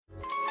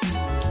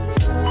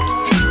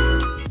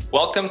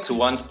Welcome to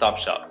One Stop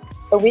Shop,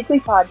 a weekly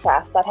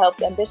podcast that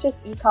helps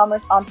ambitious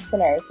e-commerce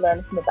entrepreneurs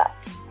learn from the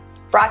best.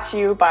 Brought to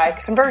you by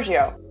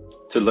Conversio.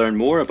 To learn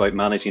more about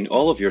managing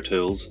all of your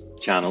tools,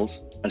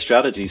 channels, and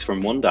strategies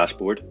from one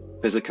dashboard,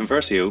 visit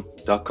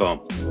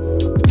conversio.com.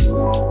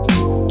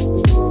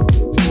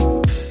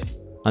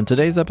 On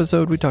today's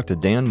episode, we talk to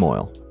Dan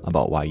Moyle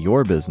about why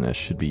your business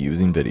should be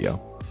using video.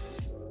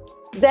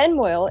 Dan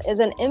Moyle is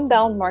an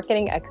inbound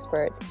marketing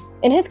expert.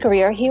 In his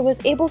career, he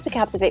was able to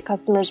captivate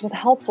customers with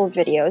helpful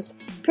videos,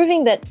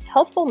 proving that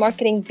helpful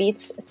marketing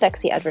beats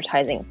sexy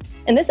advertising.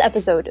 In this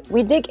episode,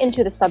 we dig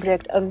into the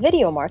subject of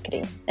video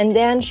marketing, and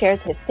Dan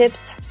shares his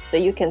tips so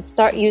you can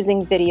start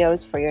using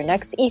videos for your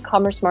next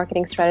e-commerce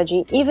marketing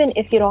strategy, even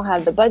if you don't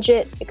have the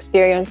budget,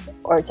 experience,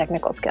 or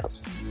technical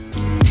skills.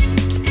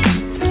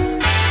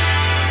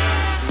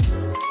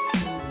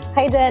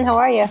 Hi, Dan. How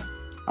are you?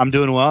 I'm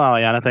doing well,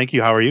 Aliana. Thank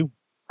you. How are you?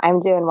 I'm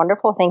doing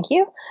wonderful, thank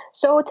you.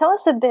 So tell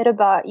us a bit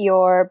about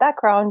your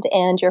background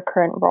and your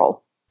current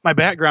role. My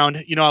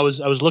background, I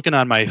was looking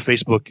on my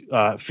Facebook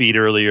feed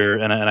earlier,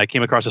 and I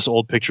came across this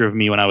old picture of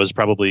me when I was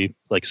probably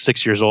like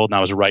 6 years old, and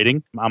I was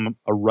writing. I'm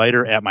a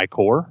writer at my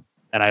core,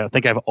 and I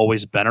think I've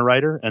always been a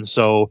writer. And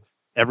so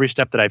every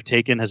step that I've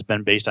taken has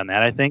been based on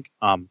that, I think.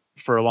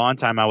 For a long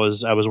time, I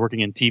was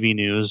working in TV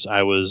news.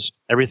 I was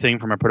everything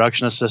from a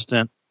production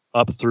assistant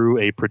up through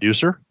a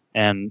producer,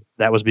 and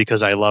that was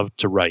because I loved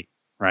to write.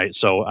 Right.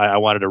 So I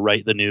wanted to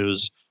write the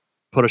news,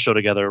 put a show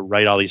together,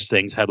 write all these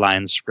things,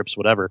 headlines, scripts,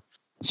 whatever.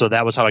 So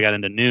that was how I got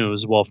into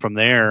news. Well, from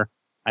there,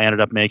 I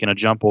ended up making a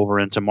jump over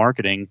into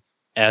marketing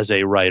as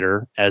a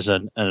writer, as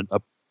a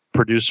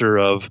producer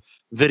of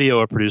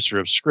video, a producer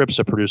of scripts,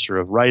 a producer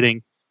of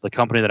writing. The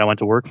company that I went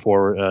to work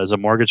for is a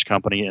mortgage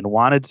company and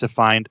wanted to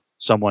find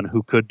someone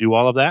who could do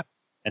all of that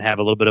and have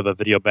a little bit of a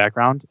video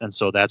background. And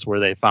so that's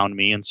where they found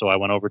me. And so I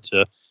went over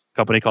to a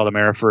company called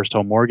AmeriFirst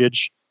Home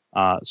Mortgage.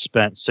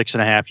 Spent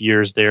 6.5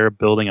 years there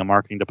building a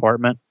marketing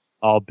department,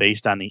 all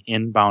based on the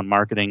inbound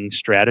marketing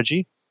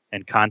strategy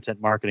and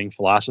content marketing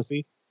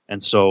philosophy.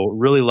 And so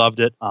really loved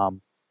it.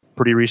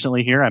 Pretty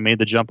recently here, I made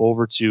the jump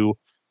over to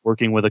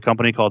working with a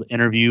company called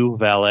Interview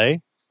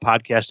Valet.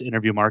 Podcast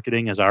interview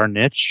marketing is our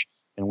niche.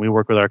 And we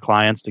work with our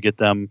clients to get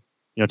them,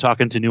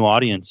 talking to new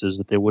audiences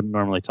that they wouldn't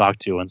normally talk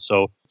to. And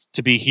so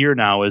to be here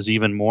now is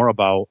even more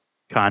about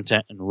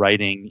content and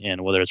writing,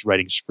 and whether it's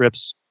writing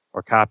scripts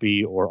or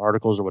copy or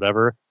articles or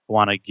whatever,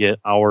 want to get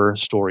our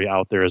story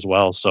out there as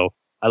well. So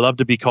I love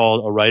to be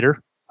called a writer.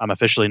 I'm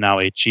officially now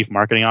a chief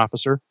marketing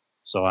officer.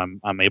 So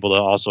I'm able to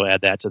also add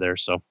that to there.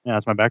 So yeah,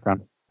 that's my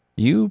background.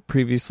 You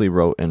previously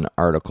wrote an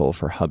article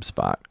for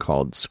HubSpot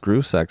called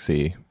Screw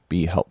Sexy,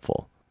 Be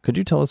Helpful. Could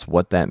you tell us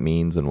what that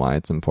means and why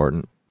it's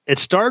important? It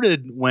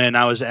started when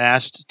I was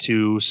asked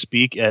to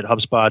speak at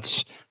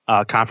HubSpot's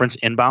conference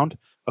Inbound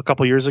a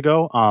couple years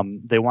ago.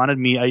 They wanted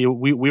me.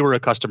 We were a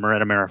customer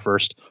at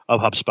AmeriFirst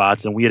of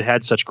HubSpot's, and we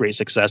had such great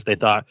success. They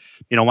thought,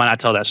 why not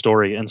tell that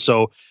story? And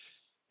so,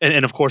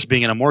 and of course,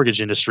 being in a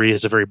mortgage industry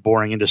is a very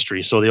boring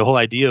industry. So the whole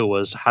idea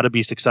was how to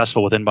be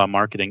successful with inbound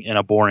marketing in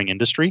a boring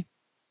industry.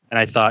 And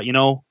I thought,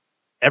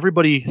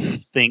 everybody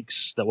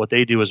thinks that what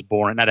they do is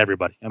boring. Not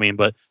everybody.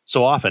 But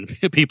so often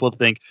people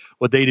think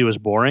what they do is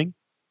boring,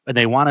 and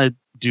they want to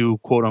do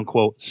quote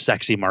unquote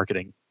sexy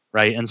marketing,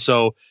 right? And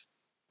so,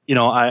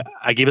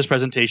 I gave this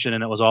presentation,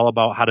 and it was all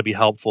about how to be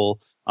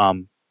helpful.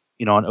 And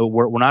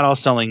we're not all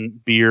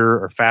selling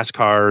beer or fast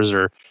cars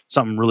or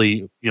something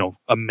really,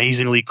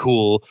 amazingly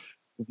cool.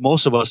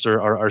 Most of us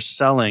are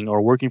selling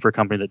or working for a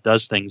company that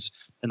does things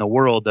in the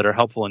world that are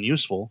helpful and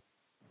useful.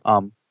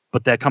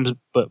 But that comes,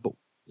 but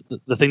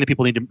the thing that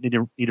people need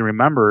to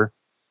remember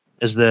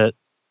is that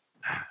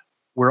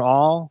we're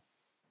all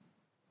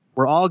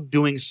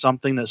doing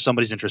something that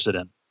somebody's interested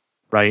in,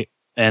 right?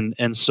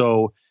 And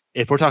so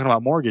if we're talking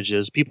about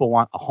mortgages, people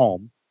want a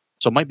home.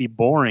 So it might be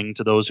boring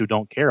to those who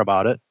don't care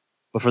about it.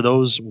 But for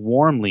those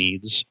warm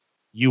leads,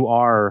 you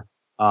are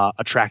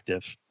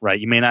attractive, right?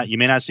 You may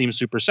not seem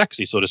super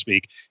sexy, so to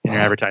speak, in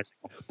your advertising,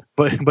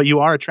 but you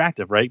are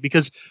attractive, right?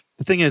 Because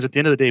the thing is, at the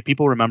end of the day,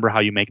 people remember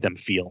how you make them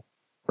feel,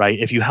 right?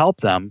 If you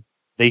help them,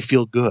 they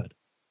feel good.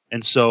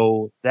 And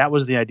so that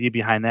was the idea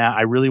behind that.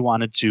 I really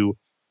wanted to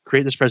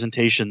create this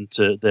presentation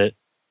that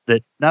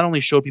not only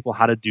showed people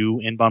how to do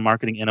inbound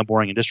marketing in a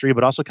boring industry,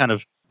 but also kind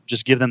of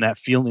just give them that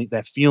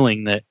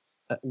feeling that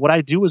what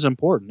I do is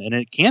important, and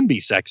it can be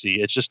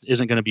sexy. It just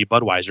isn't going to be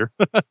Budweiser.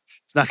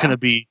 It's not going to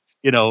be,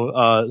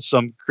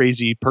 some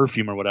crazy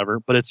perfume or whatever,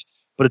 but it's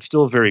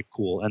still very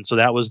cool. And so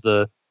that was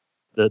the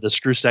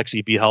Screw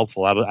Sexy, Be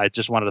Helpful. I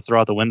just wanted to throw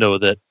out the window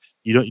that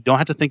you don't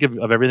have to think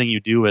of everything you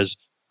do as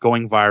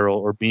going viral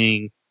or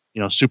being,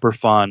 super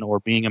fun or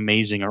being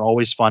amazing or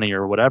always funny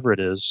or whatever it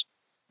is.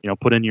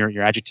 Put in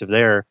your adjective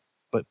there,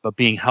 but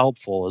being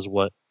helpful is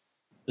what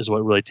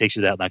really takes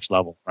you to that next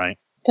level, right?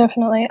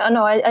 Definitely.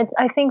 No,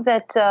 I think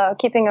that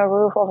keeping a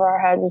roof over our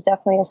heads is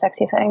definitely a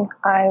sexy thing.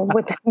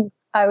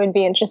 I would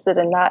be interested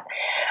in that.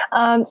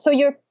 So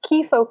your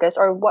key focus,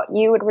 or what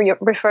you would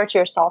refer to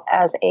yourself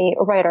as a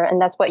writer, and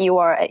that's what you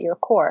are at your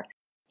core,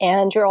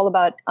 and you're all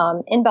about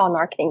inbound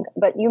marketing.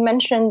 But you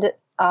mentioned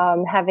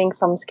having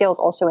some skills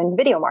also in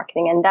video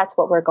marketing, and that's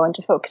what we're going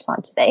to focus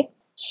on today.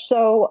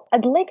 So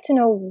I'd like to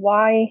know,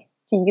 why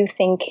do you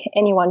think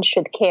anyone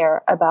should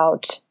care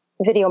about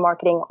video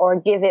marketing or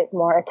give it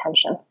more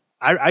attention?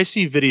 I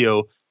see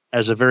video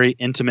as a very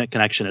intimate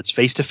connection. It's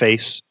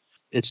face-to-face.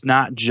 It's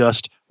not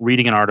just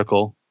reading an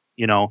article.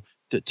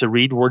 To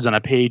read words on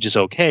a page is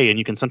okay, and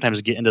you can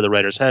sometimes get into the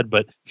writer's head,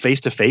 but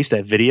face-to-face,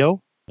 that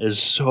video is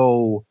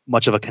so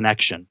much of a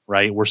connection,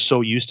 right? We're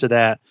so used to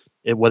that,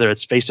 whether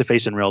it's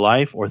face-to-face in real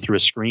life or through a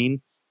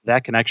screen,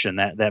 that connection,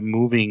 that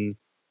moving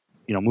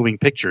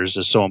pictures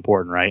is so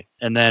important, right?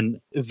 And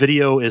then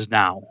video is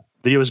now.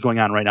 Video is going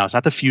on right now. It's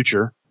not the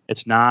future.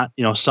 It's not,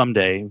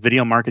 someday.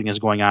 Video marketing is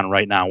going on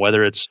right now,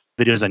 whether it's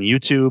videos on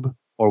YouTube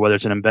or whether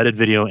it's an embedded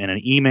video in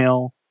an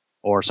email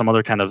or some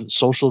other kind of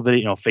social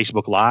video.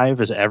 Facebook Live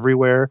is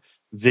everywhere.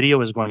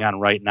 Video is going on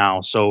right now.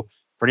 So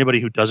for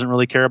anybody who doesn't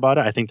really care about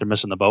it, I think they're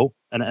missing the boat.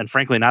 And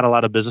frankly, not a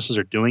lot of businesses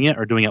are doing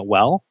it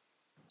well.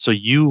 So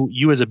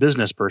you as a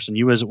business person,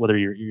 whether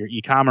you're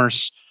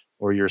e-commerce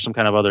or you're some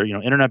kind of other,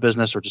 internet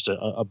business or just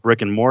a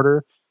brick and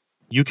mortar,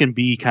 you can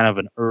be kind of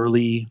an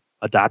early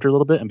adopter a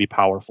little bit and be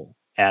powerful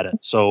at it.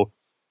 So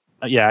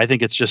I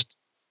think it's just,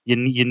 you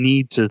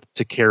need to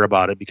care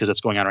about it because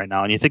it's going on right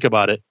now. And you think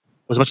about it,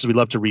 as much as we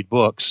love to read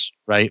books,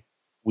 right?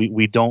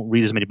 We don't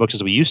read as many books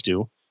as we used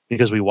to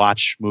because we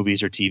watch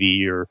movies or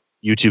TV or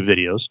YouTube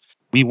videos.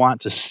 We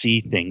want to see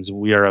things.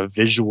 We are a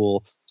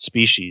visual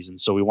species. And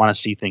so we want to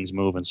see things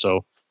move. And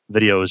so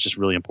video is just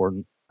really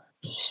important.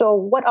 So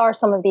what are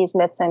some of these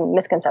myths and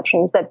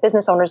misconceptions that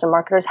business owners and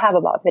marketers have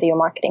about video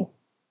marketing?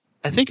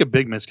 I think a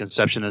big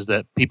misconception is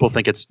that people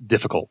think it's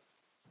difficult,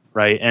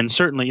 right? And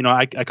certainly,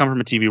 I come from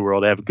a TV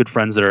world. I have good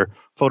friends that are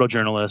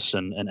photojournalists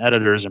and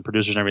editors and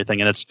producers and everything.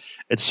 And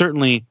it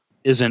certainly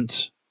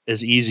isn't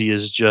as easy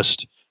as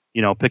just,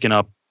 picking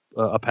up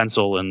a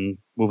pencil and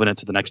moving it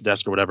to the next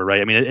desk or whatever,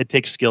 right? I mean, it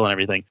takes skill and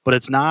everything, but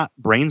it's not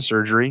brain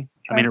surgery.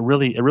 Sure. I mean,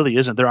 it really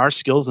isn't. There are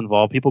skills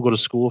involved. People go to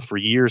school for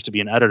years to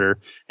be an editor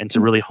and to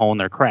really hone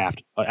their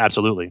craft.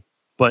 Absolutely.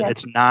 But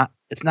it's not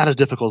as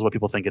difficult as what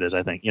people think it is,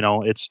 I think.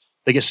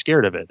 They get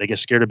scared of it. They get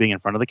scared of being in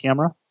front of the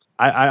camera.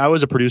 I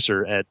was a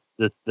producer at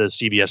the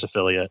CBS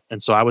affiliate,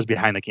 and so I was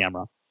behind the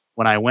camera.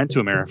 When I went to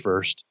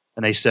AmeriFirst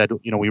and they said,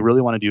 we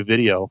really want to do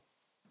video,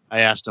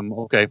 I asked them,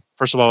 okay,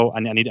 first of all, I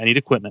need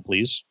equipment,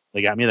 please.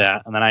 They got me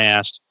that. And then I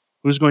asked,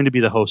 who's going to be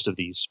the host of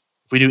these?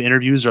 If we do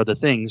interviews or other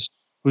things,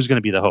 who's going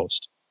to be the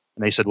host?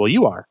 And they said, well,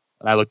 you are.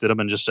 And I looked at them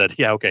and just said,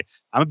 yeah, okay,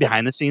 I'm a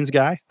behind the scenes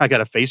guy. I got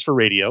a face for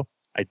radio.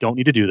 I don't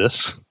need to do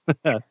this.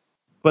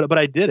 But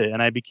I did it,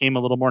 and I became a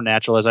little more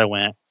natural as I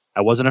went.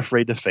 I wasn't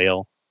afraid to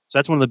fail. So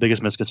that's one of the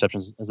biggest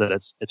misconceptions, is that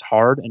it's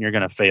hard and you're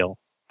going to fail.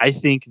 I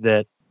think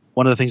that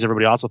one of the things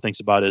everybody also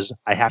thinks about is,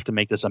 I have to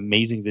make this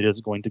amazing video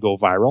that's going to go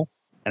viral.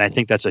 And I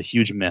think that's a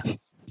huge myth.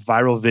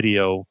 Viral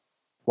video,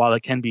 while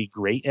it can be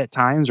great at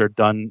times or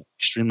done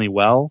extremely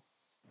well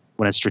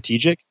when it's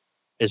strategic,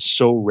 is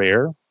so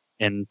rare,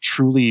 and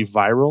truly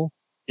viral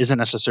isn't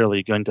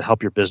necessarily going to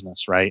help your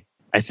business, right?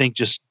 I think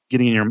just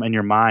getting in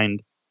your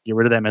mind, get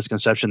rid of that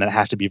misconception that it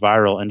has to be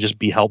viral and just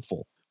be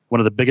helpful. One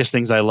of the biggest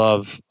things I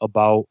love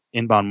about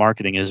inbound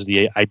marketing is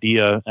the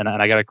idea, and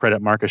I got to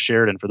credit Marcus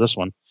Sheridan for this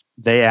one.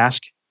 They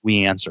ask,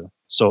 we answer.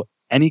 So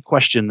any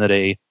question that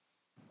a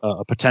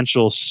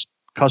potential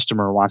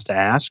customer wants to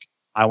ask,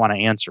 I want to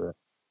answer it.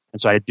 And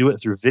so I do it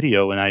through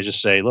video, and I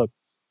just say, look,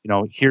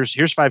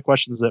 here's 5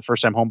 questions that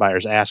first-time home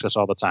buyers ask us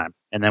all the time.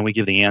 And then we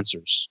give the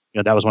answers.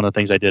 That was one of the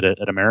things I did at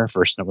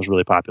AmeriFirst, and it was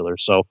really popular.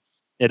 So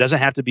it doesn't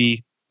have to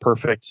be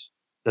perfect.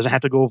 It doesn't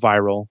have to go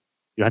viral.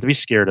 You don't have to be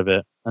scared of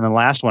it. And the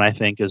last one, I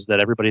think, is that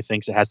everybody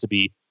thinks it has to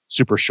be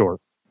super short.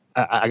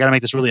 I got to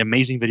make this really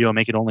amazing video,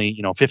 make it only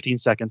 15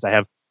 seconds. I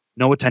have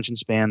no attention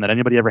span that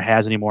anybody ever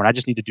has anymore, and I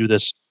just need to do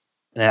this.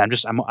 And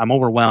I'm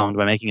overwhelmed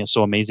by making it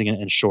so amazing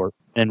and short.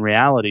 In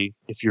reality,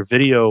 if your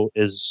video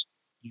is,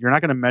 you're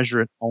not going to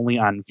measure it only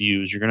on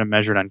views. You're going to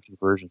measure it on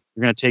conversion.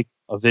 You're going to take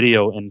a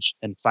video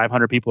and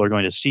 500 people are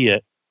going to see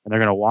it, and they're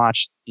going to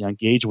watch,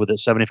 engage with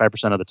it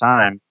 75% of the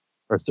time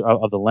or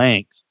of the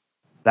length.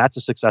 That's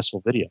a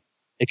successful video.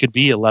 It could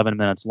be 11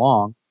 minutes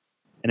long,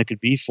 and it could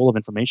be full of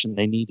information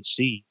they need to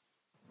see.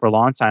 For a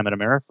long time at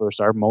AmeriFirst,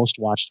 our most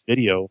watched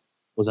video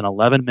was an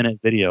 11-minute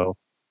video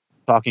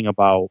talking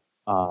about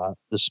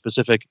the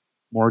specific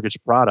mortgage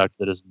product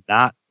that is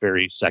not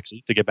very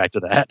sexy, to get back to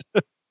that.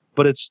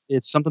 But it's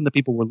something that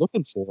people were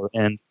looking for.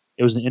 And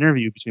it was an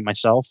interview between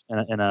myself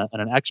and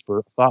an expert,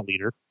 a thought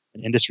leader,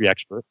 an industry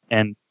expert.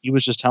 And he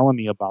was just telling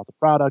me about the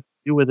product,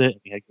 do with it,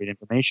 and he had great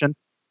information.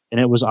 And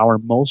it was our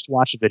most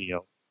watched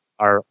video,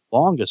 our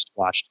longest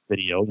watched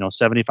video.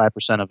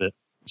 75% of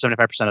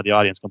the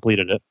audience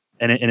completed it.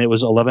 And it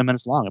was 11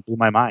 minutes long. It blew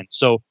my mind.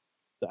 So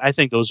I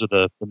think those are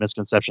the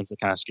misconceptions that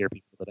kind of scare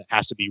people, that it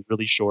has to be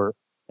really short,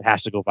 it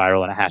has to go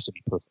viral, and it has to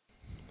be perfect.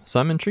 So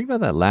I'm intrigued by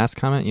that last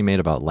comment you made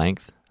about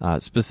length.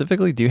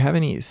 Specifically, do you have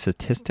any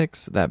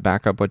statistics that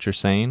back up what you're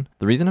saying?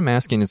 The reason I'm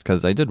asking is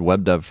because I did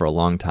web dev for a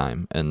long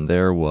time, and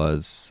there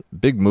was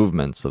big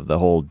movements of the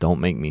whole don't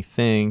make me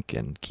think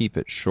and keep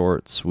it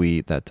short,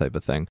 sweet, that type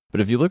of thing.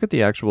 But if you look at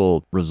the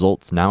actual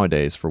results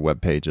nowadays for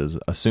web pages,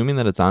 assuming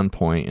that it's on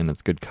point and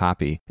it's good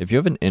copy, if you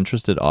have an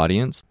interested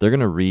audience, they're going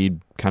to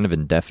read kind of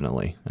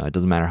indefinitely. It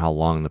doesn't matter how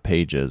long the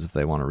page is. If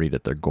they want to read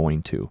it, they're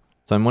going to.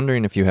 So I'm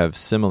wondering if you have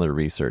similar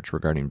research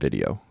regarding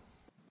video.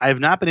 I have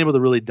not been able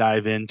to really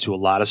dive into a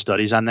lot of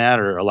studies on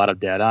that or a lot of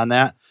data on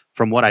that.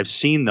 From what I've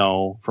seen,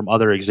 though, from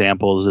other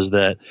examples, is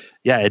that,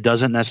 yeah, it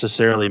doesn't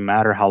necessarily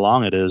matter how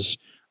long it is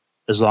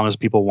as long as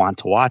people want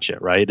to watch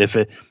it, right? If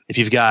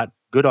you've got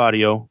good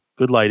audio,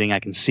 good lighting,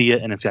 I can see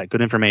it, and it's got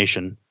good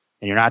information,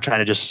 and you're not trying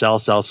to just sell,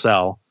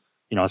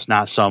 it's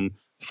not some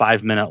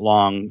 5-minute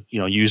long,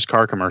 used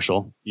car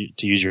commercial,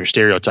 to use your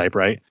stereotype,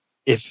 right?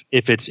 If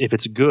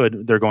it's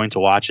good, they're going to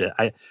watch it.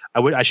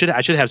 I should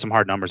have some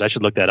hard numbers. I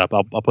should look that up.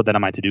 I'll put that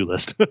on my to-do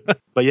list.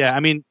 But yeah, I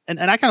mean, and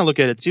I kind of look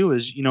at it too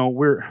as,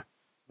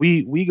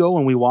 we go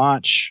and we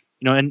watch,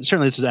 and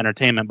certainly this is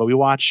entertainment, but we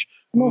watch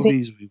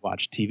movies, we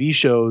watch TV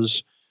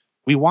shows,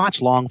 we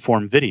watch long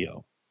form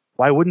video.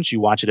 Why wouldn't you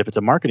watch it if it's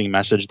a marketing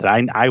message that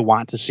I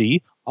want to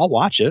see? I'll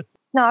watch it.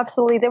 No,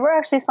 absolutely. There were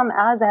actually some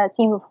ads I had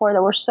seen before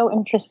that were so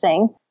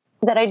interesting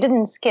that I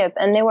didn't skip,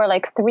 and they were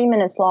like 3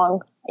 minutes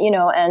long.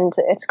 And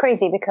it's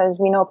crazy because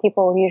we know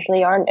people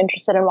usually aren't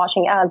interested in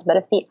watching ads, but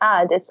if the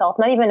ad itself,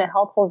 not even a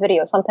helpful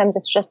video, sometimes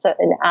it's just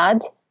an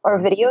ad or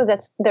a video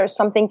there's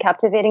something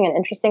captivating and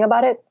interesting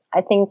about it,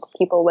 I think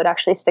people would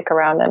actually stick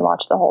around and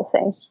watch the whole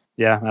thing.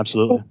 Yeah,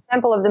 absolutely. The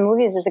example of the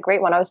movies is a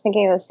great one. I was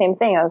thinking of the same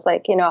thing. I was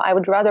like, I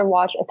would rather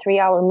watch a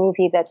 3-hour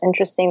movie that's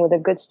interesting with a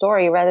good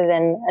story rather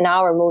than an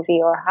hour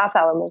movie or a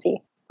half-hour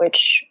movie,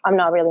 which I'm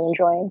not really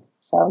enjoying.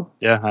 So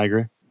yeah, I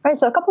agree. All right,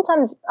 so a couple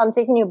times I'm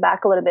taking you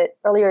back a little bit.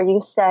 Earlier,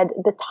 you said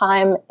the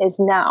time is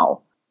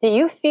now. Do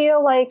you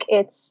feel like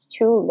it's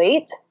too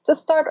late to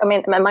start? I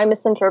mean, am I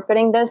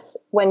misinterpreting this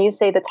when you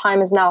say the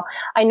time is now?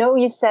 I know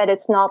you said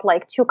it's not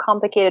like too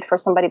complicated for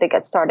somebody to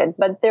get started,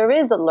 but there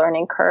is a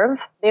learning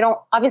curve. They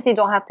don't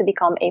have to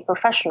become a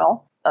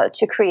professional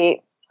to create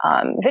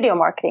video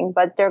marketing,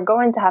 but they're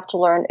going to have to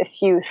learn a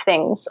few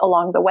things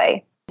along the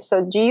way.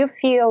 So do you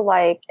feel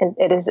like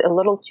it is a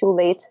little too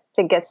late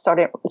to get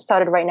started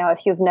right now if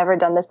you've never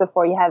done this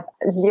before, you have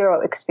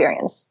zero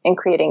experience in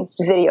creating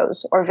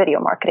videos or video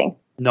marketing?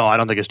 No, I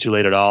don't think it's too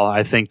late at all.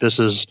 I think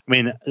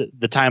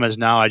the time is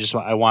now.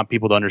 I want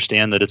people to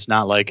understand that it's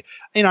not like,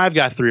 I've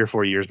got 3 or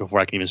 4 years before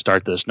I can even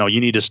start this. No,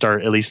 you need to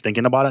start at least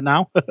thinking about it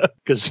now,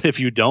 because if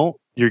you don't,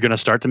 you're going to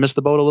start to miss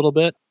the boat a little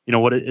bit.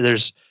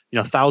 There's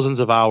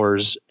thousands of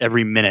hours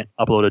every minute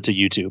uploaded to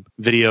YouTube.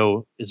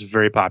 Video is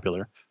very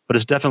popular. But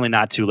it's definitely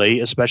not too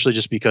late, especially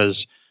just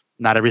because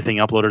not everything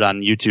uploaded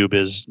on YouTube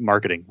is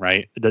marketing,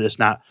 right? That it's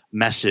not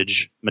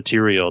message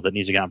material that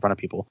needs to get in front of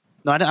people.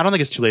 No, I don't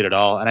think it's too late at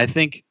all. And I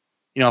think,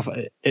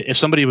 if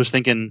somebody was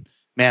thinking,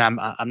 man,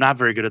 I'm not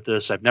very good at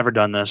this, I've never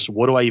done this,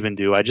 what do I even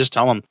do? I just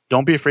tell them,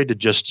 don't be afraid to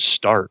just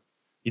start.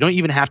 You don't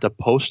even have to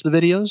post the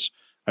videos.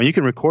 I mean, you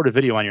can record a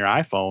video on your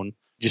iPhone,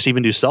 just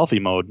even do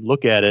selfie mode,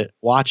 look at it,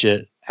 watch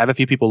it, have a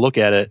few people look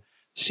at it,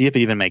 see if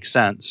it even makes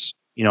sense.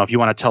 If you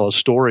want to tell a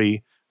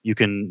story, you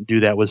can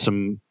do that with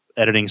some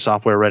editing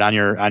software right on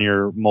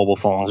your mobile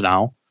phones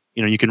now.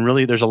 You can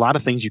really, there's a lot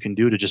of things you can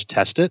do to just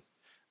test it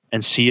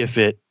and see if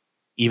it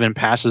even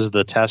passes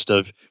the test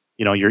of,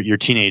 your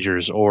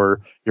teenagers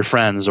or your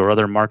friends or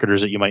other marketers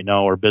that you might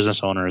know or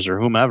business owners or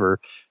whomever.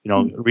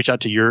 Reach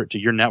out to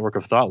your network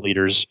of thought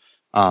leaders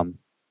and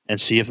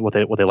see if what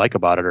they like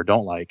about it or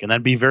don't like, and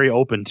then be very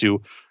open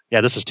to,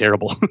 yeah, this is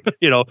terrible.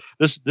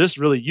 This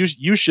really,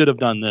 you should have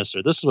done this,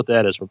 or this is what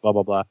that is, or blah,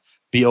 blah, blah.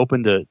 Be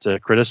open to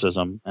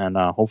criticism, and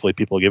hopefully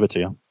people will give it to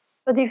you.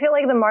 But do you feel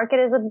like the market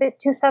is a bit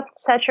too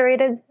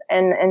saturated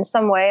in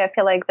some way? I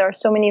feel like there are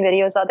so many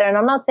videos out there, and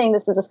I'm not saying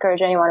this to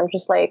discourage anyone. I'm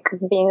just like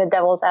being the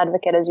devil's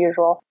advocate as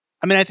usual.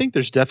 I mean, I think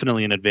there's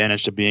definitely an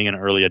advantage to being an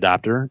early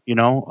adopter.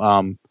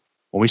 When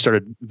we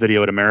started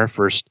video at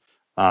AmeriFirst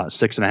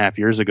 6.5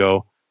 years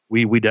ago,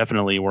 we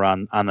definitely were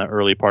on the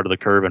early part of the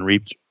curve and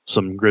reaped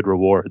some good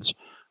rewards.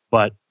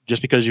 But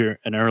just because you're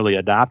an early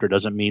adopter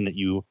doesn't mean that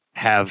you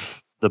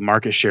have the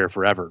market share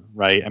forever,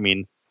 right? I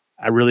mean,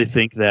 I really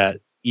think that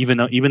even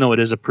though it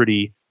is a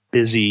pretty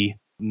busy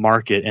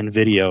market in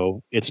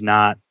video, it's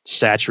not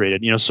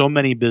saturated. So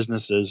many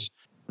businesses,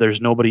 there's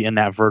nobody in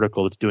that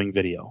vertical that's doing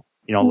video.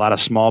 A lot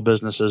of small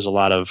businesses, a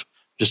lot of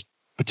just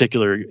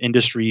particular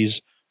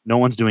industries, no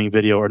one's doing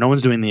video, or no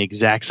one's doing the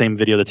exact same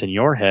video that's in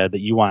your head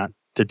that you want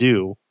to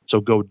do.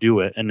 So go do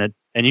it. And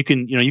you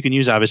can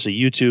use obviously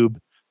YouTube,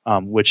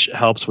 which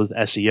helps with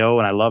SEO,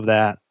 and I love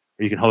that.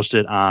 Or you can host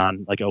it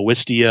on like a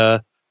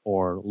Wistia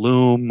or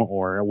Loom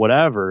or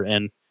whatever,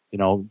 and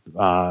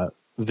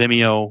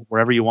Vimeo,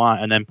 wherever you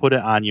want, and then put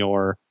it on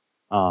your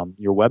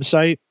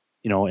website.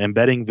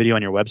 Embedding video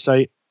on your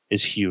website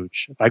is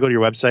huge. If I go to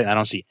your website and I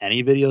don't see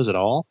any videos at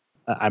all,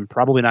 I'm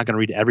probably not going to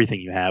read everything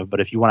you have.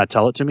 But if you want to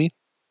tell it to me,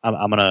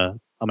 I'm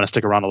gonna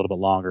stick around a little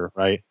bit longer,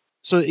 right?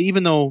 so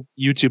even though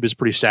YouTube is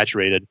pretty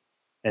saturated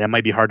and it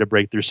might be hard to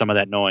break through some of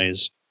that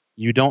noise,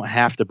 you don't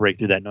have to break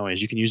through that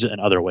noise. You can use it in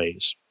other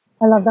ways.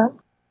 I love that.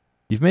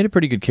 You've made a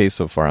pretty good case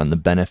so far on the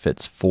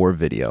benefits for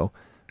video.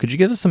 Could you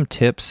give us some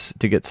tips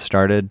to get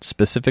started,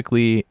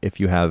 specifically if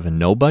you have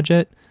no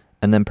budget,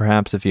 and then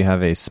perhaps if you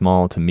have a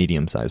small to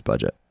medium-sized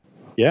budget?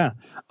 Yeah.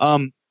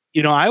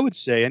 I would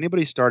say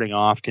anybody starting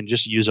off can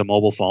just use a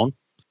mobile phone.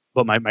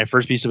 But my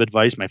first piece of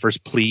advice, my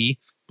first plea,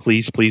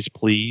 please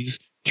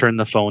turn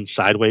the phone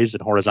sideways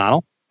and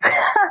horizontal.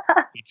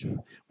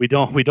 We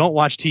don't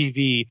watch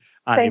TV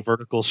on a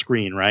vertical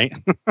screen, right?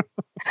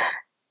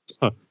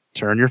 So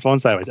turn your phone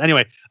sideways.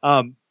 Anyway,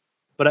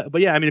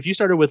 but yeah, I mean, if you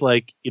started with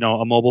a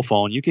mobile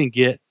phone, you can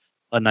get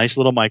a nice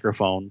little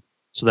microphone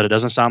so that it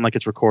doesn't sound like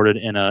it's recorded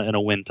in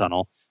a wind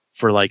tunnel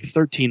for like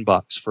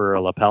 $13 for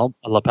a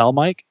lapel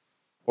mic,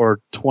 or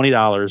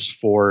 $20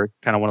 for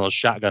kind of one of those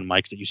shotgun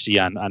mics that you see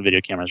on video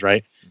cameras,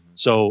 right? Mm-hmm.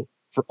 So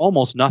for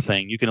almost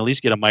nothing, you can at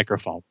least get a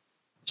microphone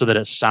so that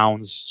it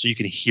sounds, so you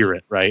can hear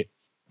it, right?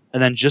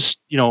 And then just,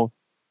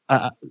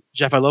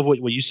 Jeff, I love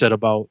what you said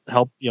about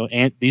help,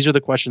 and these are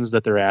the questions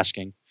that they're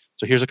asking.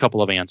 So here's a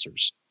couple of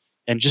answers.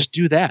 And just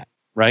do that,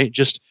 right?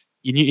 And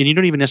you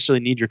don't even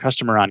necessarily need your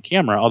customer on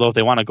camera, although if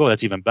they want to go,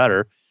 that's even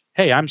better.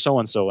 Hey, I'm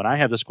so-and-so, and I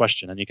have this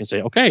question. And you can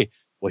say, okay,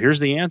 well,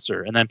 here's the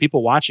answer. And then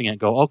people watching it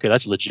go, okay,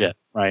 that's legit,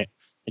 right?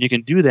 And you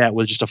can do that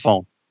with just a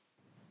phone.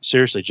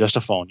 Seriously, just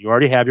a phone. You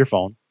already have your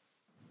phone.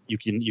 You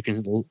can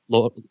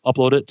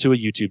upload it to a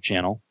YouTube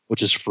channel,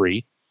 which is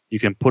free. You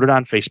can put it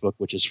on Facebook,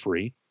 which is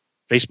free.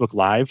 Facebook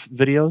Live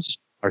videos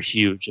are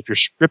huge. If you're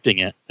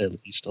scripting it at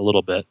least a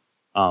little bit,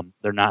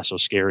 they're not so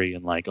scary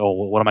and like, oh,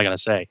 what am I going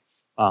to say?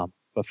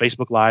 But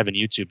Facebook Live and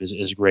YouTube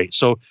is great.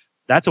 So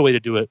that's a way to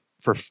do it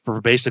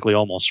for basically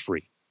almost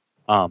free.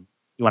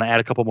 You want to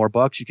add a couple more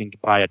bucks, you can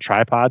buy a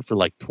tripod for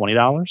like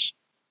 $20.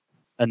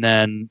 And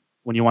then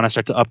when you want to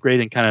start to upgrade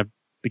and kind of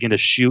begin to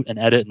shoot and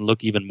edit and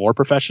look even more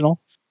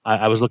professional,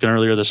 I was looking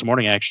earlier this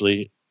morning,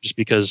 actually, just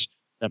because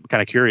I'm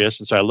kind of curious.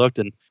 And so I looked,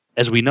 and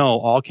as we know,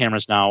 all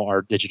cameras now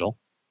are digital.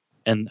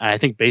 And I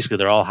think basically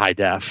they're all high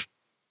def.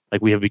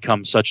 Like we have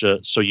become so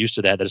used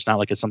to that it's not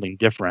like it's something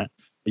different.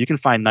 But you can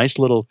find nice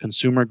little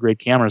consumer grade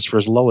cameras for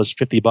as low as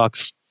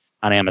 $50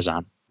 on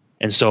Amazon.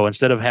 And so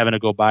instead of having to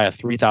go buy a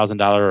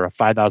 $3,000 or a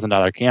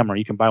 $5,000 camera,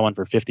 you can buy one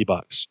for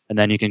 $50. And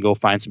then you can go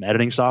find some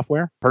editing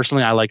software.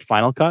 Personally, I like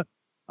Final Cut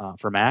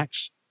for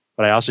Macs,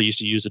 but I also used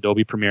to use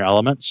Adobe Premiere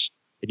Elements,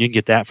 and you can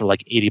get that for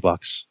like $80.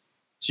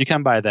 So you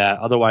can buy that.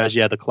 Otherwise,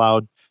 yeah, the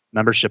cloud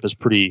membership is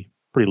pretty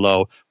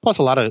low. Plus,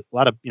 a lot of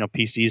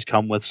PCs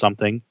come with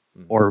something,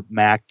 or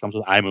Mac comes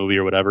with iMovie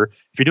or whatever.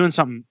 If you're doing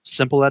something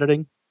simple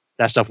editing,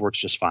 that stuff works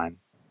just fine.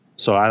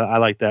 So I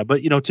like that.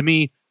 But to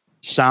me,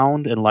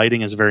 sound and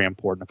lighting is very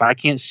important. If I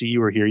can't see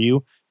you or hear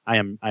you,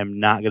 I'm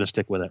not going to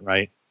stick with it,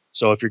 right?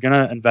 So if you're going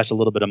to invest a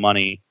little bit of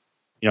money,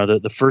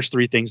 the first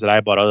three things that I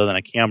bought other than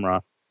a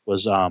camera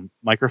was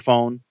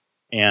microphone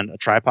and a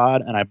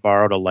tripod, and I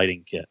borrowed a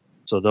lighting kit.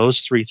 So those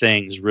three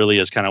things really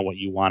is kind of what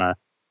you want to,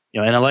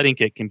 and a lighting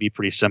kit can be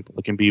pretty simple.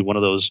 It can be one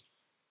of those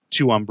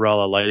 2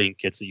 umbrella lighting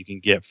kits that you can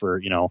get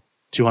for,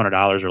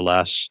 $200 or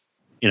less,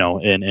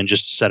 and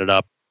just set it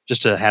up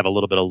just to have a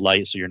little bit of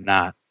light so you're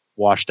not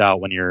washed out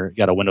when you're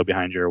got a window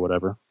behind you or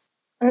whatever.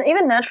 And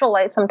even natural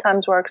light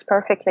sometimes works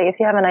perfectly if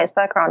you have a nice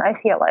background, I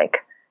feel like.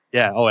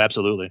 Yeah, oh,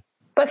 absolutely.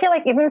 But I feel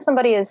like even if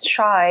somebody is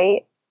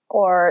shy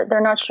or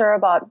they're not sure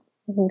about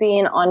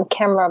being on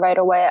camera right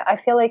away, I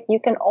feel like you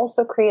can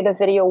also create a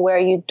video where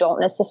you don't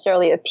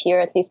necessarily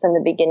appear, at least in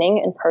the beginning,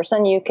 in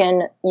person. You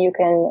can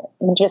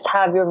just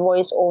have your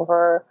voice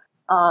over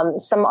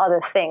some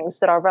other things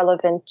that are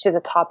relevant to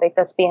the topic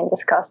that's being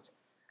discussed.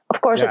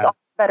 Of course, It's always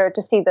better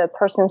to see the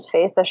person's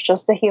face. That's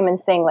just a human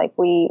thing. Like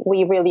we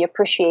really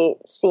appreciate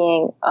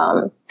seeing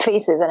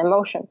faces and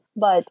emotion.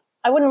 But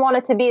I wouldn't want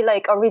it to be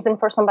like a reason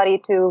for somebody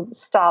to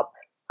stop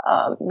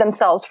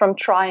themselves from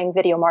trying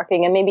video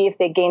marketing. And maybe if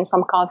they gain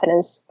some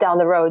confidence down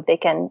the road, they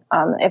can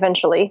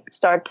eventually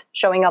start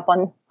showing up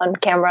on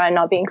camera and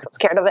not being so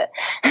scared of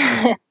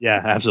it.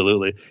 Yeah,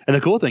 absolutely. And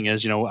the cool thing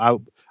is,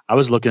 I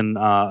was looking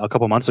a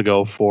couple months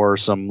ago for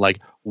some like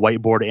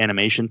whiteboard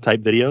animation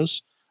type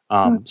videos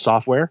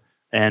software,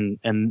 and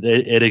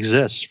it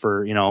exists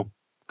for a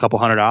couple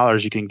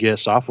 $100. You can get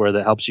software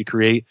that helps you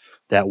create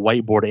that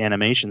whiteboard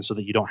animation so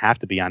that you don't have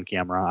to be on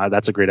camera.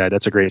 That's a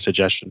great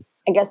suggestion.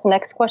 I guess the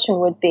next question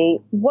would be,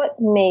 what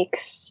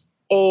makes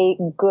a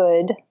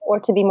good, or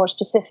to be more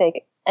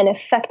specific, an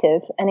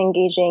effective and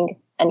engaging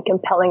and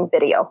compelling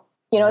video?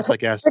 It's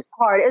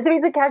hard. It's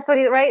a catch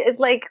 20, right? It's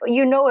like,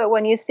 it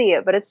when you see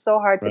it, but it's so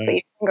hard to put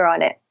your finger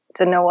on it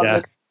to know what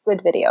makes a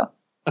good video.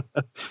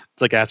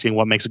 It's like asking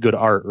what makes good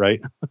art, right?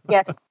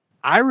 Yes.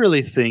 I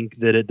really think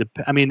that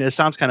it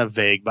sounds kind of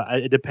vague, but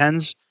it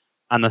depends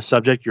on the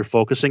subject you're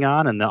focusing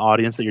on and the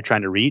audience that you're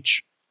trying to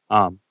reach.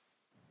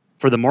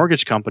 For the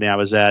mortgage company I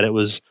was at, it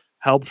was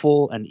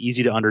helpful and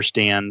easy to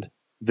understand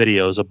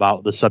videos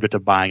about the subject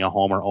of buying a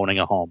home or owning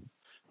a home.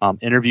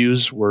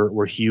 Interviews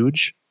were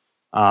huge.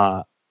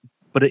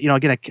 But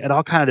again, it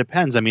all kind of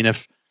depends. I mean,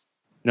 if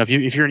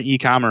you're an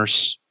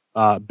e-commerce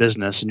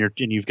business and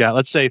you've got,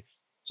 let's say,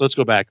 so let's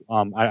go back.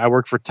 I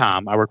work for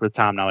Tom. I work with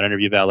Tom now at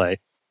Interview Valet.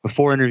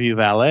 Before Interview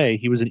Valet,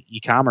 he was an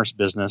e-commerce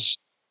business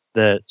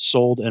that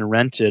sold and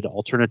rented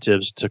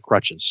alternatives to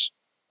crutches,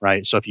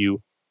 right? So if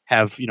you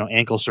have,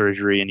 ankle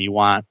surgery and you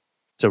want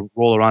to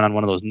roll around on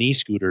one of those knee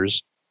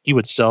scooters, he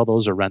would sell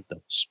those or rent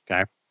those.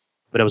 Okay.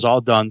 But it was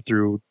all done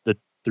through the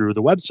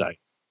website.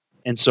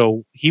 And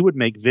so he would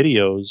make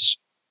videos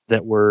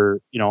that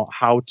were,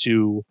 how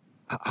to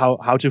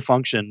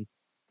function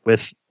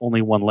with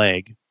only one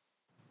leg,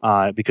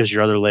 because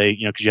your other leg,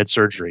 because you had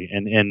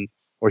surgery,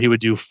 or he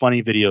would do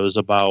funny videos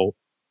about,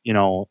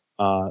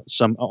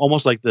 some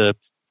almost like the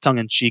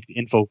tongue-in-cheek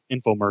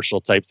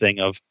infomercial type thing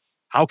of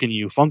how can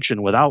you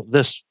function without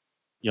this,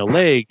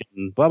 leg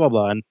and blah blah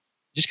blah, and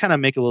just kind of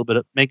make a little bit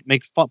of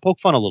make fun, poke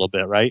fun a little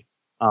bit, right?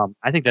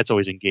 I think that's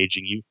always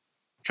engaging. You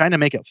trying to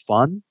make it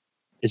fun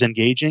is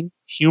engaging.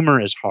 Humor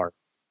is hard.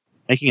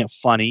 Making it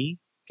funny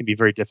can be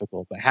very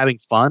difficult, but having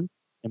fun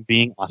and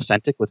being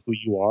authentic with who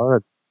you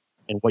are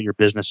and what your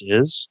business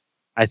is,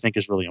 I think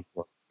is really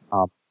important.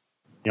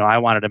 I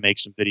wanted to make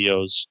some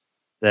videos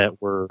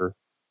that were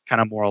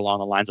kind of more along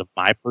the lines of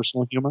my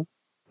personal humor,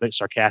 a bit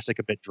sarcastic,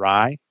 a bit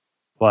dry.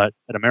 But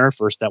at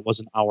AmeriFirst, that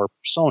wasn't our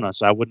persona,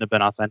 so I wouldn't have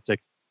been authentic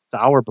to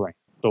our brand.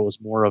 So it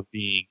was more of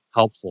being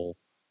helpful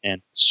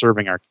and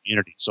serving our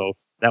community. So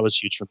that was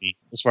huge for me.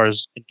 As far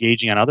as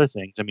engaging on other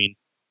things, I mean,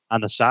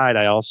 on the side,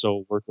 I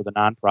also work with a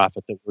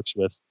nonprofit that works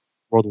with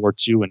World War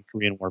II and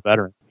Korean War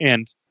veterans.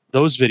 And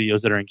those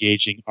videos that are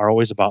engaging are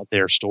always about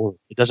their story.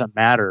 It doesn't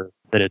matter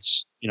that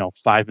it's,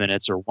 5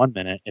 minutes or 1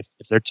 minute. If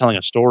they're telling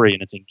a story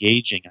and it's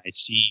engaging, and I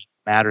see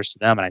matters to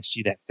them and I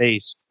see that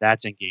face,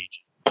 that's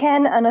engaging.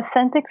 Can an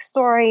authentic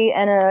story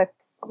and a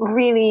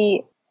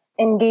really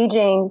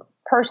engaging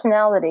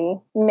personality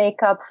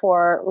make up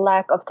for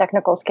lack of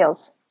technical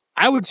skills?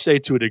 I would say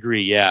to a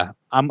degree, yeah.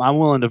 I'm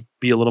willing to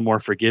be a little more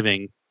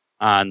forgiving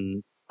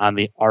on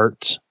the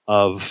art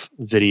of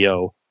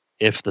video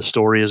if the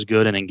story is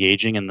good and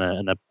engaging and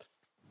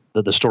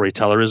the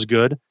storyteller is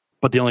good.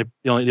 But the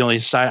only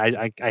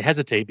side I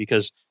hesitate,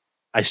 because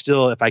I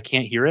still, if I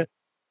can't hear it,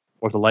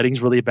 or if the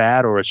lighting's really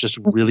bad, or it's just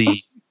really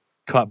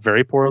cut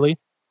very poorly,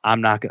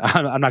 I'm not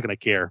going to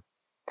care.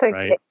 So,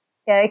 right?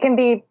 Yeah, it can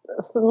be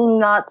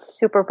not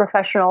super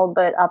professional,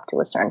 but up to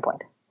a certain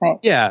point, right?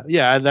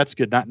 Yeah, that's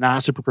good.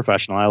 Not super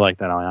professional. I like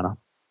that, Aliana.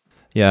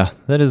 Yeah,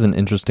 that is an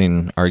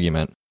interesting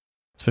argument,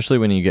 especially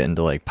when you get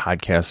into like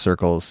podcast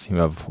circles. You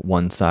have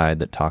one side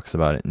that talks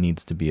about it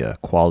needs to be a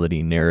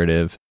quality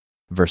narrative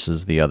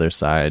versus the other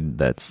side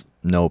that's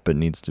nope, it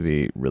needs to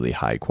be really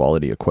high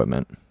quality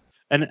equipment.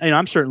 And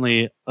I'm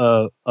certainly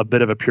a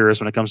bit of a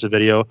purist when it comes to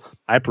video.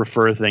 I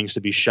prefer things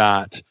to be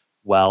shot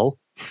well,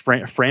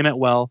 frame it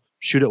well,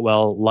 shoot it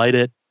well, light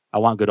it. I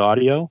want good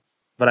audio.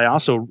 But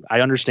I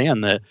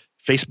understand that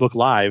Facebook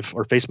Live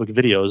or Facebook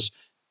videos,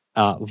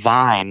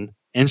 Vine,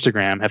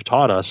 Instagram have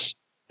taught us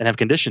and have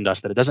conditioned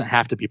us that it doesn't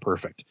have to be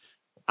perfect.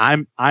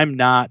 I'm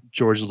not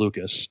George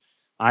Lucas.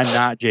 I'm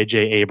not J.J.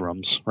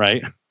 Abrams,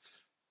 right?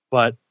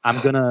 But I'm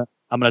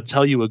gonna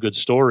tell you a good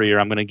story, or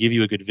I'm gonna give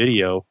you a good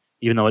video,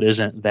 even though it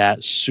isn't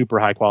that super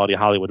high quality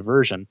Hollywood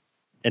version.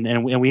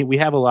 And we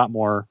have a lot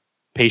more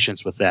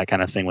patience with that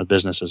kind of thing with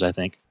businesses, I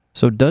think.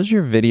 So does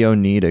your video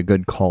need a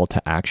good call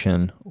to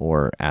action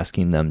or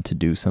asking them to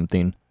do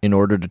something in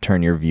order to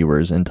turn your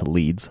viewers into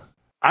leads?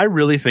 I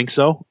really think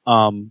so.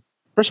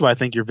 First of all, I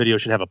think your video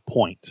should have a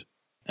point,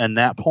 and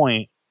that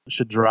point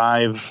should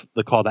drive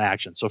the call to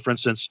action. So for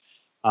instance,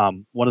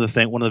 one of the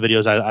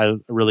videos I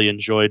really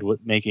enjoyed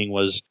making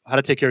was how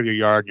to take care of your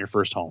yard in your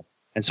first home.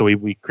 And so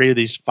we created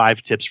these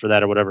 5 tips for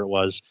that, or whatever it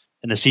was.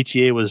 And the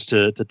CTA was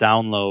to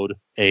download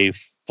a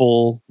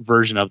full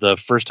version of the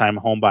first-time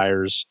home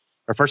buyers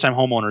or first-time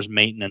homeowners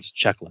maintenance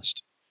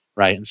checklist,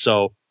 right? And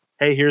so,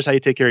 hey, here's how you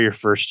take care of your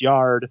first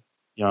yard.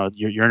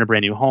 You're in a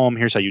brand new home.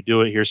 Here's how you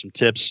do it. Here's some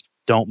tips.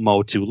 Don't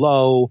mow too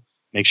low.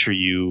 Make sure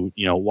you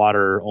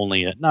water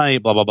only at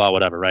night, blah, blah, blah,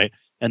 whatever, right?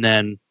 And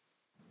then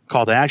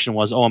call to action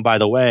was, oh, and by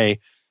the way,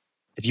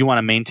 if you want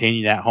to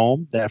maintain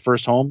that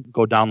first home,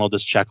 go download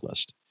this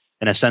checklist.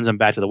 And it sends them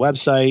back to the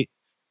website,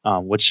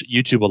 which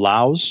YouTube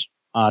allows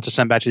to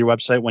send back to your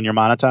website when you're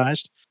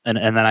monetized. And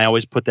then I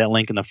always put that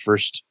link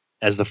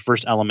as the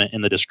first element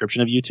in the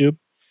description of YouTube,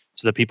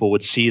 so that people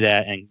would see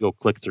that and go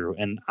click through.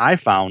 And I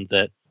found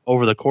that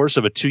over the course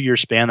of a 2-year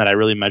span that I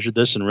really measured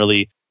this and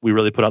we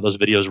really put out those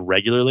videos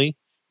regularly,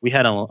 we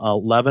had an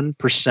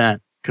 11%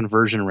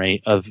 conversion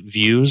rate of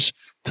views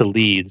to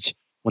leads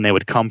when they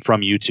would come from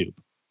YouTube.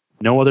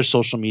 No other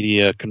social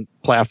media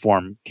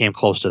platform came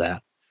close to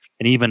that.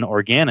 And even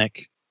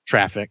organic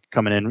traffic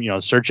coming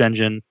in, search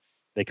engine,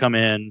 they come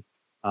in,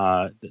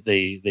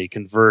 they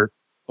convert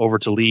over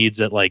to leads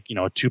at a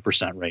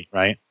 2% rate,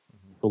 right?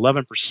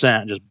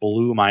 11% just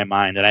blew my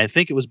mind. And I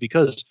think it was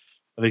because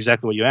of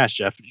exactly what you asked,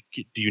 Jeff.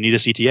 Do you need a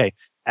CTA?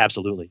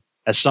 Absolutely.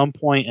 At some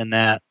point in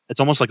that, it's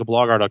almost like a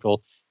blog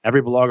article.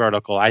 Every blog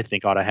article, I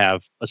think, ought to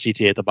have a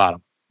CTA at the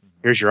bottom.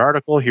 Here's your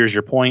article. Here's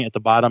your point at the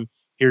bottom.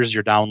 Here's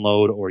your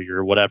download or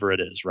your whatever it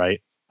is,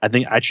 right? I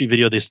think I treat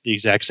video the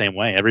exact same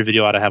way. Every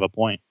video ought to have a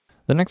point.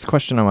 The next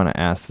question I want to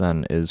ask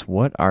then is,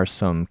 what are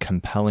some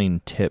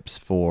compelling tips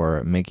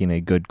for making a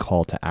good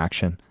call to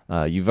action?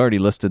 You've already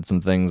listed some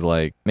things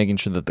like making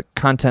sure that the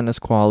content is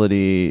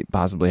quality,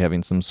 possibly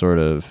having some sort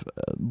of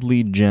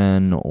lead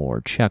gen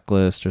or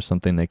checklist or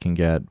something they can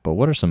get. But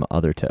what are some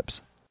other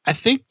tips? I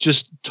think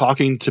just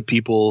talking to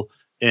people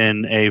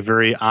in a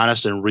very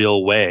honest and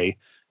real way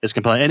is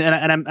compelling.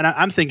 And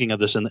I'm thinking of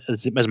this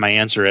as my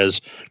answer as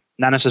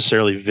not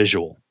necessarily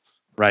visual,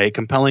 right?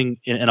 Compelling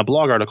in a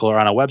blog article or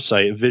on a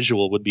website,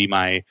 visual would be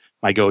my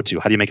go-to.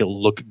 How do you make it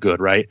look good,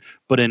 right?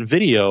 But in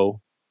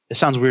video, it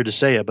sounds weird to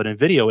say it, but in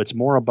video, it's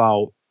more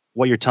about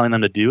what you're telling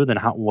them to do than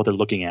what they're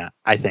looking at,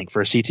 I think,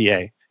 for a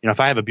CTA. If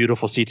I have a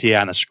beautiful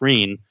CTA on the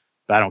screen,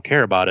 but I don't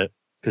care about it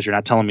because you're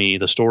not telling me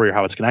the story or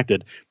how it's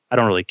connected, I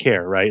don't really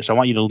care, right? So I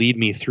want you to lead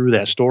me through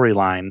that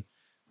storyline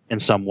in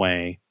some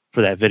way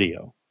for that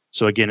video.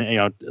 So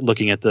again,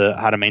 looking at the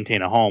how to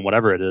maintain a home,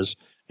 whatever it is,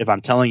 if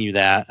I'm telling you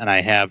that and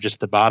I have just at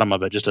the bottom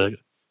of it, just a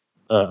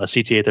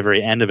CTA at the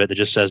very end of it that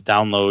just says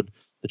download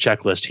the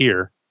checklist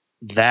here,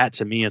 that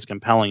to me is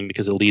compelling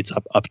because it leads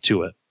up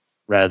to it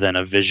rather than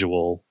a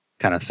visual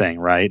kind of thing,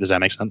 right? Does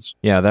that make sense?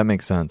 Yeah, that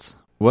makes sense.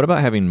 What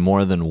about having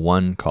more than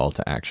one call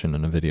to action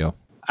in a video?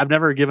 I've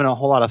never given a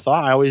whole lot of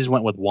thought. I always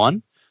went with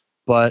one,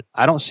 but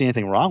I don't see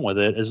anything wrong with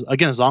it.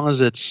 As long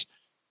as it's,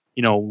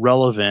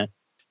 relevant.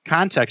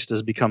 Context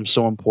has become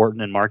so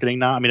important in marketing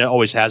now. I mean, it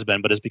always has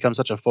been, but it's become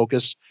such a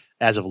focus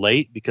as of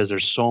late because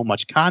there's so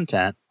much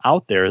content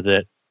out there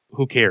that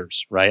who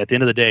cares, right? At the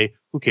end of the day,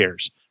 who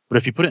cares? But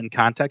if you put it in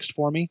context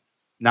for me,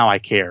 now I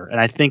care.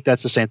 And I think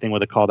that's the same thing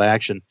with a call to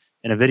action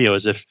in a video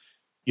is if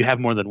you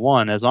have more than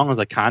one, as long as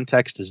the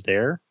context is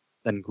there,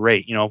 then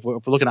great. If we're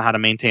looking at how to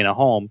maintain a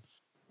home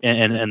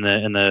and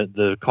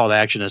the call to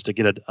action is to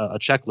get a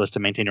checklist to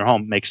maintain your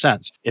home, makes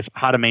sense. If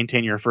how to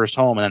maintain your first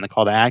home and then the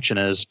call to action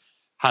is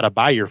how to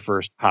buy your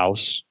first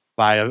house,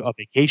 buy a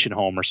vacation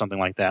home or something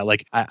like that,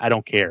 like I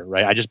don't care,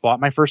 right? I just bought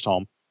my first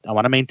home. I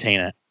want to maintain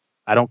it.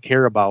 I don't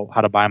care about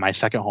how to buy my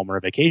second home or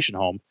a vacation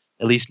home,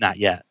 at least not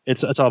yet.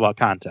 It's all about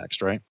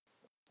context, right?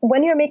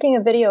 When you're making a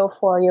video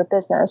for your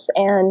business,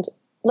 and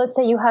let's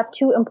say you have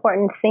two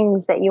important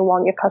things that you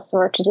want your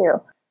customer to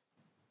do,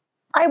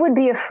 I would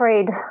be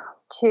afraid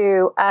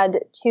to add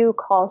two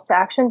calls to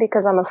action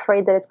because I'm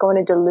afraid that it's going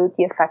to dilute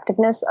the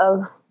effectiveness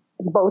of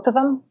both of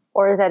them,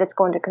 or that it's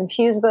going to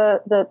confuse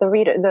the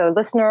reader, the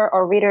listener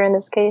or reader in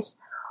this case,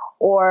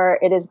 or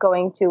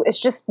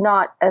it's just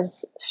not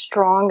as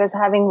strong as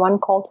having one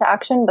call to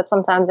action. But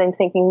sometimes I'm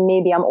thinking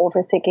maybe I'm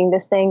overthinking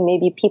this thing.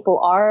 Maybe people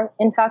are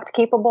in fact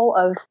capable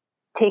of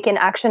taking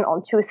action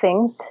on two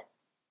things,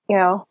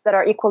 that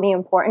are equally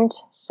important.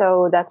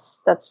 So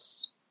that's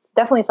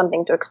definitely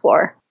something to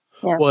explore.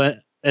 Yeah. Well,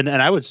 and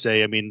I would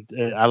say,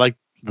 I like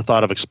the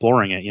thought of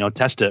exploring it,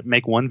 test it,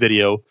 make one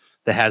video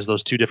that has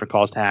those two different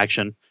calls to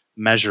action,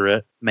 measure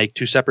it, make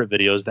two separate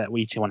videos that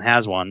each one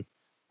has one,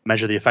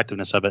 measure the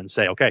effectiveness of it and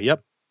say, okay,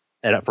 yep.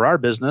 And for our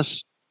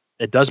business,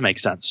 it does make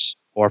sense.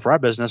 Or for our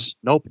business,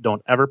 nope,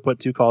 don't ever put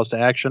two calls to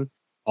action.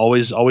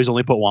 Always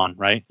only put one,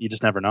 right? You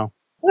just never know.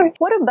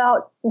 What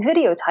about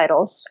video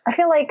titles? I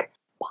feel like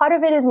part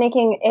of it is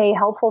making a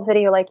helpful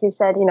video, like you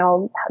said,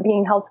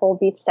 being helpful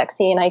beats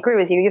sexy. And I agree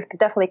with you. You've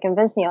definitely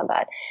convinced me on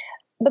that.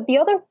 But the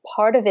other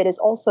part of it is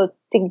also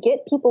to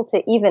get people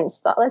to even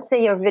start. Let's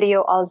say your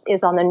video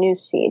is on the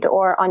newsfeed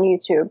or on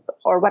YouTube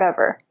or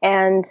whatever,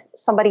 and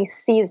somebody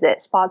sees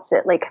it, spots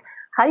it. Like,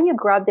 how do you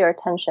grab their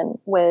attention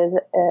with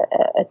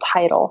a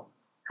title?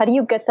 How do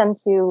you get them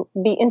to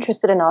be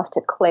interested enough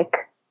to click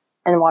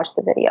and watch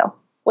the video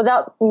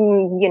without,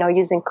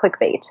 using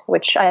clickbait,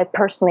 which I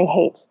personally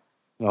hate?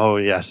 Oh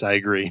yes, I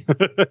agree.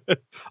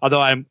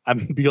 Although I'm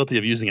guilty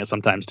of using it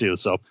sometimes too.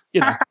 So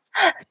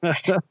At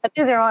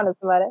least you're honest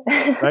about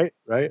it.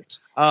 Right.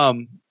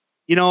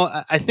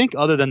 I think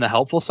other than the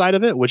helpful side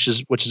of it, which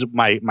is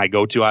my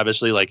go-to,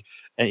 obviously, like,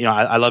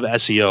 I love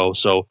SEO.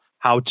 So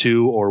how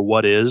to or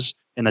what is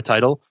in the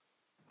title,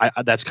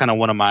 that's kind of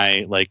one of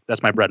my,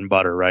 that's my bread and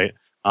butter, right?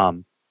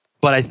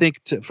 But I think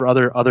for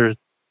other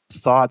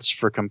thoughts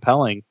for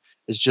compelling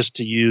is just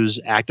to use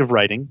active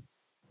writing.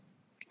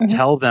 Mm-hmm.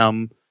 Tell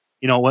them,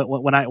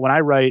 when I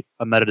write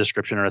a meta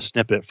description or a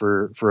snippet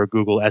for a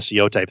Google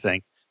SEO type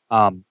thing,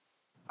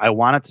 I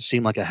want it to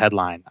seem like a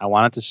headline. I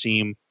want it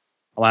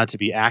to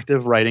be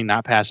active writing,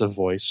 not passive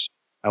voice.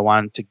 I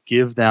want to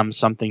give them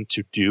something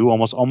to do,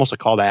 almost a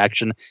call to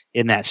action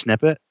in that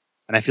snippet.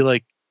 And I feel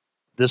like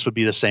this would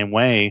be the same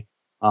way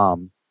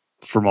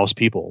for most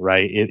people,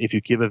 right? If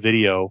you give a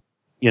video,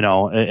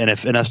 and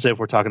if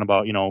we're talking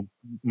about,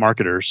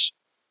 marketers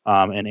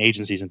and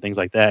agencies and things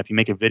like that, if you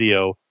make a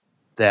video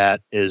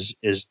that is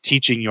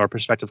teaching your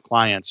prospective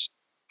clients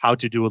how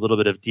to do a little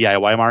bit of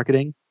DIY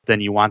marketing, then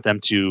you want them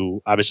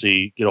to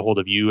obviously get a hold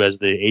of you as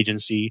the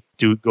agency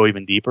to go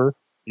even deeper.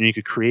 You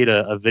could create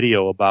a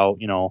video about,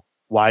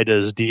 why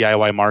does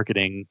DIY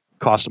marketing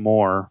cost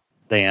more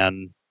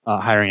than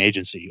hiring an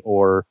agency,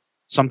 or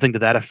something to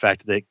that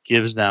effect that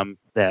gives them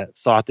that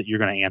thought that you're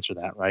going to answer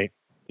that, right?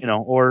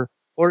 Or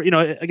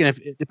again, if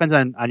it depends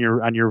on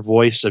your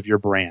voice of your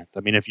brand. I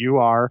mean, if you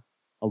are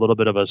a little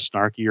bit of a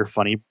snarky or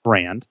funny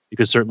brand, you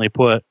could certainly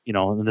put,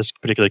 in this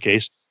particular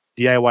case,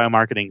 DIY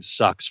marketing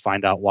sucks,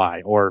 find out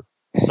why, or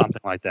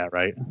something like that,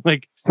 right?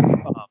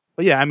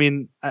 But yeah, I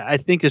mean, I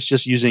think it's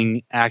just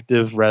using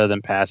active rather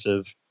than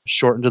passive,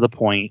 shorten to the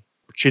point,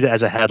 treat it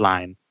as a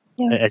headline,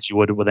 as you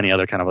would with any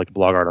other kind of like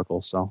blog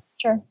article. So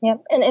sure, yeah.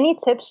 And any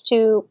tips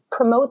to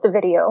promote the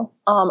video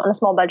on a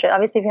small budget?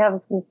 Obviously, if you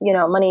have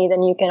money,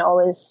 then you can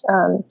always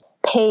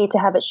pay to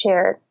have it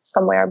shared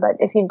somewhere. But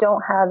if you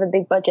don't have a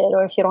big budget,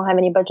 or if you don't have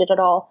any budget at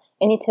all,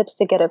 any tips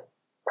to get it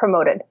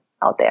promoted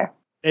out there?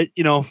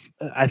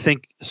 I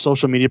think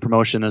social media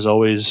promotion is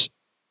always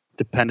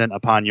dependent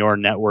upon your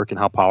network and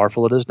how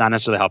powerful it is, not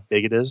necessarily how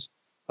big it is,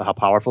 but how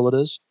powerful it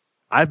is.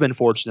 I've been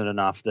fortunate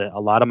enough that a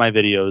lot of my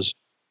videos,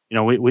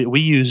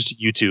 we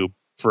used YouTube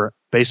for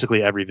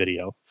basically every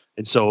video.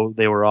 And so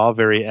they were all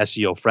very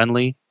SEO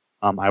friendly.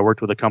 I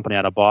worked with a company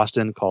out of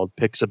Boston called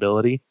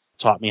Pixability,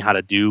 taught me how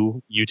to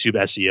do YouTube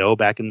SEO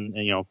back in,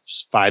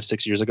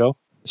 5-6 years ago.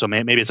 So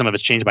maybe some of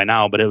it's changed by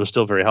now, but it was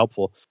still very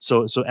helpful.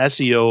 So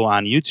SEO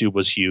on YouTube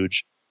was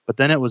huge. But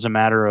then it was a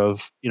matter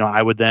of,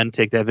 I would then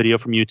take that video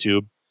from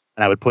YouTube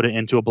and I would put it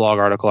into a blog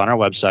article on our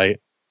website,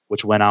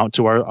 which went out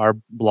to our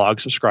blog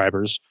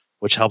subscribers,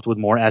 which helped with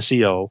more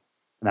SEO.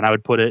 And then I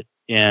would put it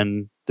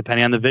in,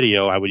 depending on the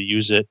video, I would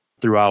use it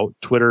throughout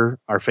Twitter,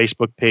 our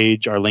Facebook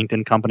page, our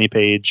LinkedIn company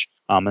page.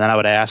 And then I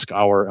would ask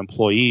our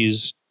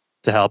employees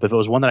to help. If it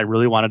was one that I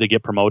really wanted to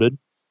get promoted,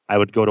 I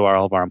would go to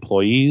all of our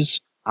employees.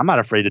 I'm not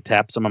afraid to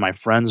tap some of my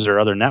friends or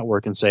other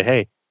network and say,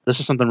 hey, this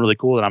is something really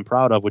cool that I'm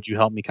proud of. Would you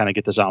help me kind of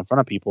get this out in front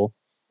of people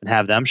and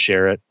have them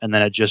share it? And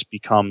then it just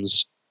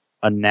becomes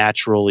a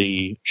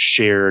naturally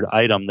shared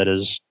item that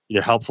is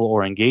either helpful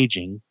or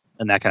engaging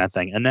and that kind of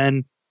thing. And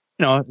then,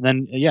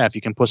 if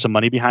you can put some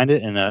money behind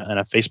it in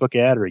a Facebook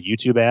ad or a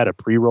YouTube ad, a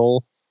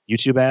pre-roll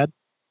YouTube ad,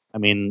 I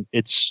mean,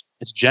 it's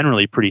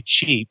generally pretty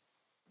cheap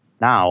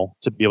now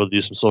to be able to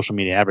do some social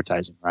media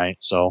advertising, right?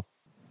 So,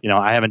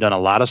 I haven't done a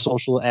lot of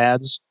social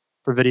ads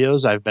for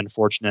videos. I've been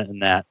fortunate in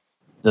that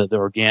the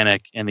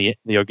organic and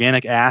the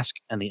organic ask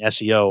and the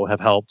SEO have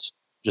helped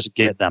just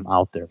get them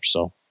out there.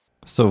 So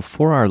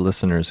for our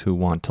listeners who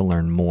want to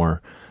learn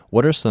more,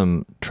 what are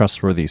some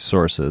trustworthy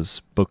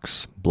sources,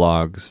 books,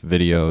 blogs,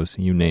 videos,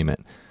 you name it,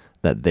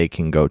 that they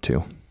can go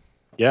to?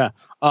 Yeah.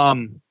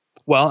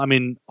 Well, I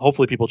mean,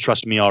 hopefully people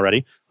trust me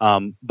already.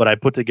 But I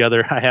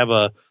have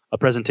a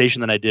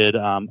presentation that I did,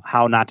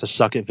 how not to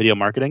suck at video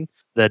marketing,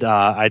 that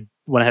I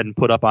went ahead and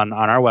put up on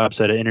our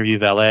website at Interview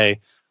Valet.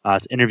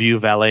 It's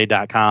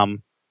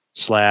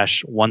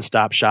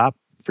interviewvalet.com/one-stop-shop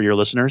for your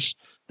listeners.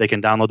 They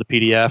can download the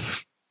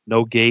PDF,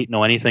 no gate,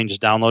 no anything,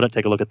 just download it,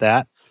 take a look at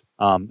that.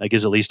 It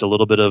gives at least a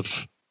little bit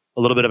of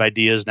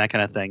ideas and that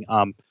kind of thing.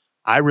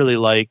 I really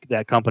like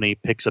that company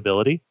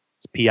Pixability.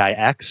 It's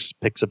PIX,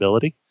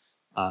 Pixability.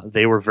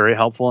 They were very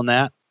helpful in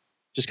that.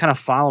 Just kind of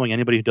following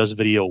anybody who does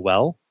video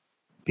well.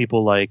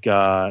 People like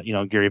Gary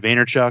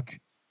Vaynerchuk,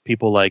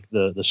 people like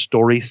the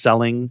story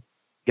selling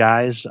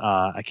guys.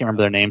 I can't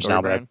remember their names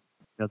now, but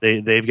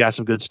they've got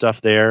some good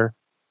stuff there.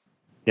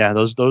 Yeah,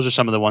 those are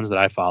some of the ones that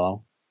I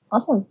follow.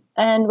 Awesome.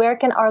 And where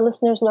can our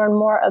listeners learn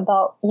more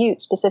about you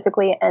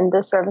specifically and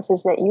the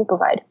services that you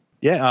provide?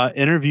 Yeah,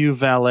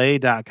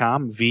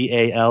 interviewvalet.com,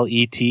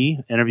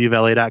 VALET,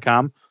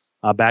 interviewvalet.com,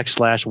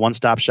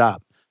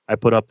 /one-stop-shop. I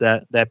put up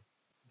that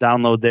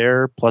download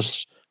there.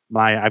 Plus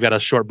I've got a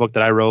short book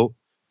that I wrote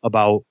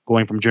about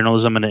going from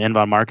journalism into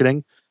inbound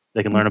marketing.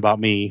 They can learn about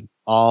me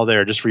all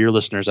there just for your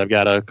listeners. I've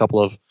got a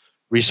couple of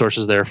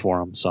resources there for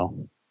them. So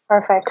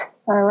perfect.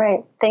 All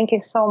right. Thank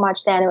you so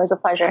much, Dan. It was a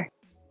pleasure.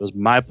 It was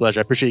my pleasure.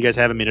 I appreciate you guys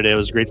having me today. It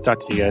was great to talk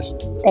to you guys.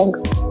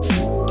 Thanks.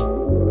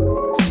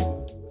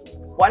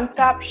 One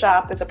Stop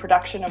Shop is a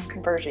production of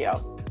Conversio.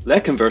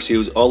 Let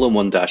Conversio's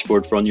all-in-one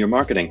dashboard run your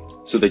marketing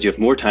so that you have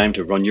more time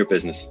to run your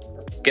business.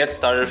 Get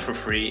started for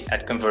free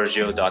at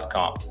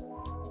conversio.com.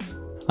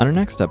 On our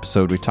next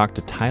episode, we talked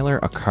to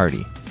Tyler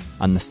Accardi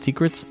on the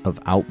secrets of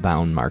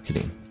outbound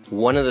marketing.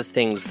 One of the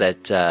things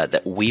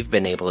that we've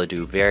been able to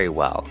do very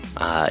well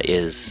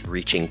is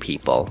reaching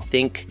people. I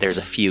think there's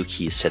a few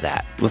keys to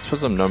that. Let's put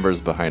some numbers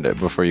behind it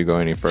before you go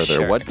any further.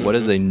 Sure. What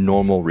is a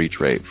normal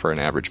reach rate for an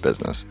average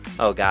business?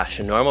 Oh gosh,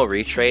 a normal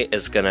reach rate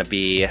is going to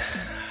be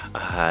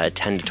 10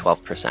 to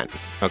 12%.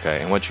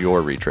 Okay, and what's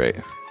your reach rate?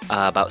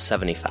 About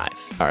 75.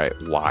 All right,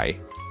 why?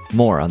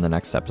 More on the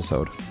next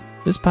episode.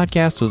 This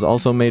podcast was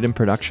also made in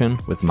production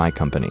with my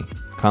company,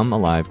 Come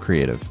Alive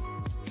Creative.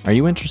 Are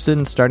you interested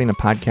in starting a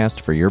podcast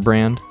for your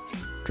brand?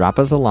 Drop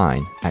us a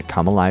line at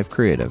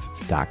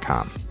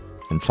comealivecreative.com.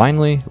 And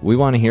finally, we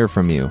want to hear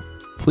from you.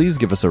 Please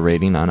give us a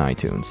rating on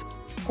iTunes.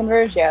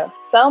 Conversio.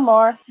 Sell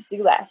more,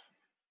 do less.